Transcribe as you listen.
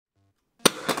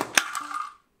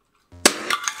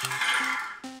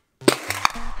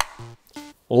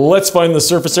Let's find the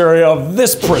surface area of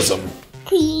this prism.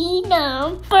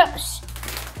 Keenumbers.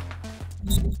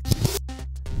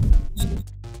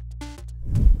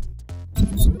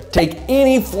 Take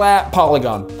any flat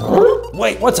polygon.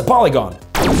 Wait, what's a polygon?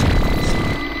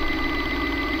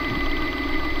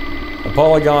 A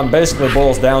polygon basically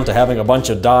boils down to having a bunch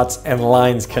of dots and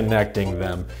lines connecting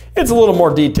them. It's a little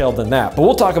more detailed than that, but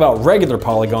we'll talk about regular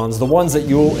polygons, the ones that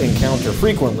you'll encounter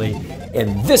frequently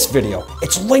in this video.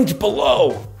 It's linked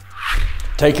below.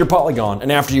 Take your polygon, and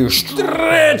after you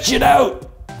stretch it out,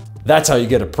 that's how you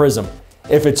get a prism.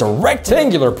 If it's a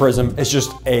rectangular prism, it's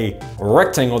just a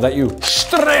rectangle that you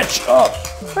stretch up.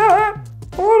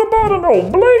 What about an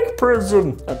oblique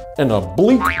prism? An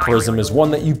oblique prism is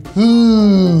one that you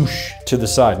push to the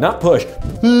side, not push,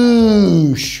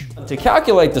 push. To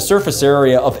calculate the surface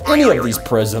area of any of these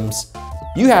prisms,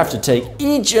 you have to take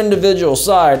each individual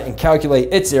side and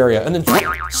calculate its area, and then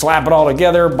slap it all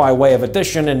together by way of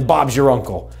addition, and Bob's your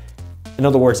uncle. In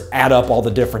other words, add up all the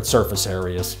different surface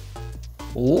areas.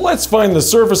 Let's find the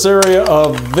surface area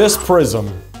of this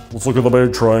prism. Let's look at the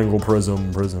big triangle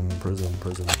prism, prism.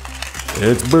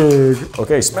 It's big.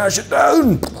 Okay, smash it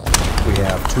down. We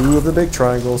have 2 of the big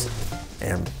triangles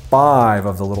and 5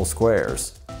 of the little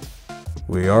squares.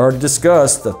 We already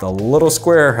discussed that the little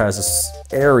square has an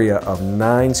area of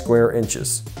 9 square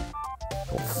inches.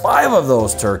 Well, 5 of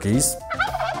those turkeys,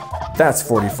 that's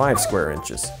 45 square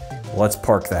inches. Let's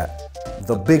park that.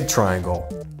 The big triangle,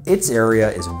 its area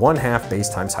is 1/2 base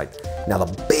times height. Now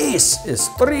the base is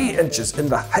 3 inches and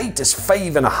the height is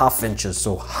 5.5 inches.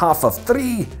 So half of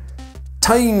 3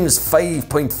 times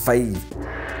 5.5.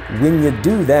 When you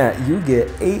do that, you get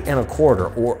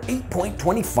 8.25 or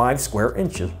 8.25 square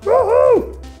inches.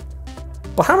 Woohoo!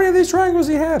 But how many of these triangles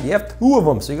do you have? You have 2 of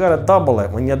them, so you gotta double it.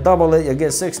 When you double it, you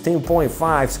get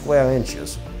 16.5 square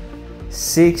inches.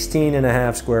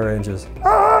 16.5 square inches.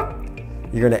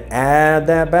 You're gonna add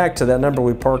that back to that number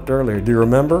we parked earlier. Do you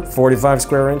remember? 45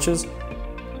 square inches?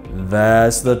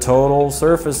 That's the total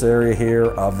surface area here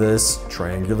of this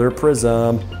triangular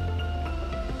prism.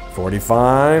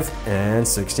 45 and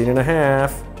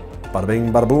 16.5. Bada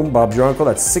bing, bada boom, Bob's your uncle.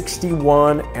 That's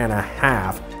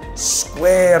 61.5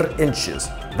 square inches.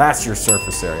 That's your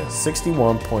surface area,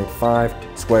 61.5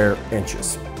 square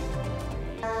inches.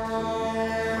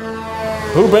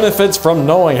 Who benefits from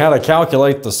knowing how to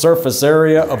calculate the surface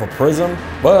area of a prism?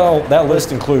 Well, that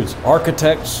list includes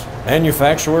architects,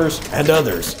 manufacturers, and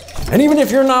others. And even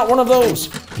if you're not one of those,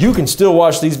 you can still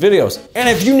watch these videos. And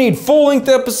if you need full-length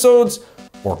episodes,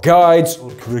 or guides, or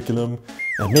curriculum,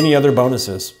 and many other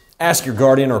bonuses, ask your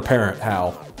guardian or parent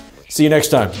how. See you next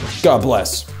time. God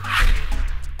bless.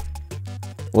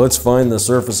 Let's find the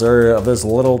surface area of this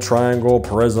little triangle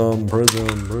prism.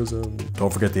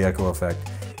 Don't forget the echo effect.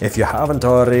 If you haven't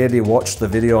already watched the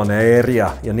video on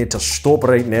area, you need to stop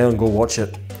right now and go watch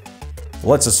it.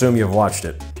 Let's assume you've watched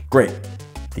it. Great.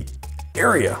 The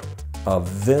area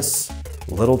of this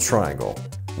little triangle,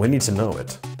 we need to know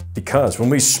it. Because when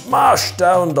we smash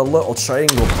down the little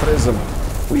triangle prism,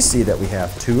 we see that we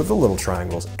have 2 of the little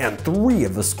triangles and 3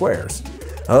 of the squares.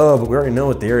 Oh, but we already know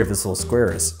what the area of this little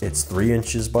square is. It's 3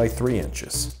 inches by 3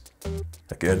 inches.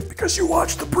 Again, because you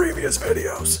watched the previous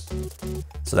videos.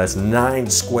 So that's 9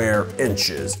 square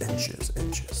inches.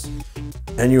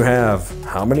 And you have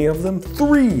how many of them?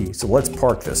 3. So let's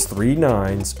park this. 3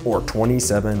 9s or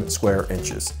 27 square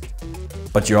inches.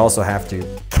 But you also have to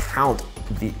count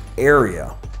the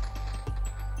area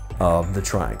of the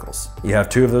triangles. You have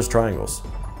 2 of those triangles.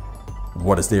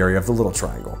 What is the area of the little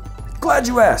triangle? Glad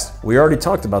you asked. We already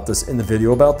talked about this in the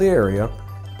video about the area,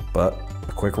 but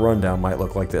a quick rundown might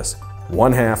look like this.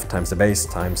 1/2 times the base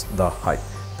times the height.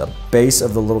 The base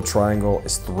of the little triangle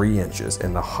is 3 inches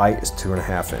and the height is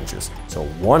 2.5 inches. So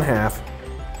 1/2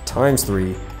 times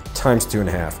 3 times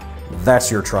 2.5. That's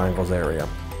your triangle's area.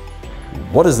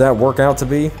 What does that work out to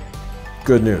be?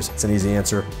 Good news, it's an easy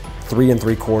answer. 3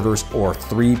 3/4 or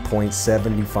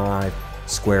 3.75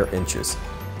 square inches.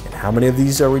 And how many of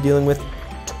these are we dealing with?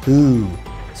 2.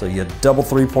 So you double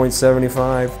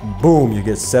 3.75, boom, you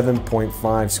get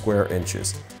 7.5 square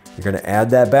inches. You're gonna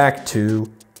add that back to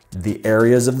the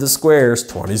areas of the squares,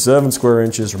 27 square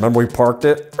inches. Remember we parked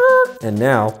it? And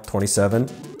now 27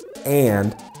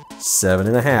 and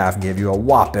 7.5 give you a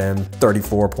whopping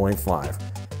 34.5.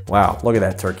 Wow, look at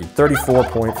that turkey,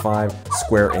 34.5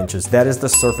 square inches. That is the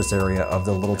surface area of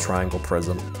the little triangle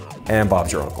prism. And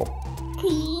Bob's your uncle.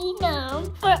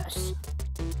 Keenumbers.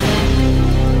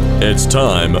 It's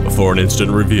time for an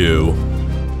instant review.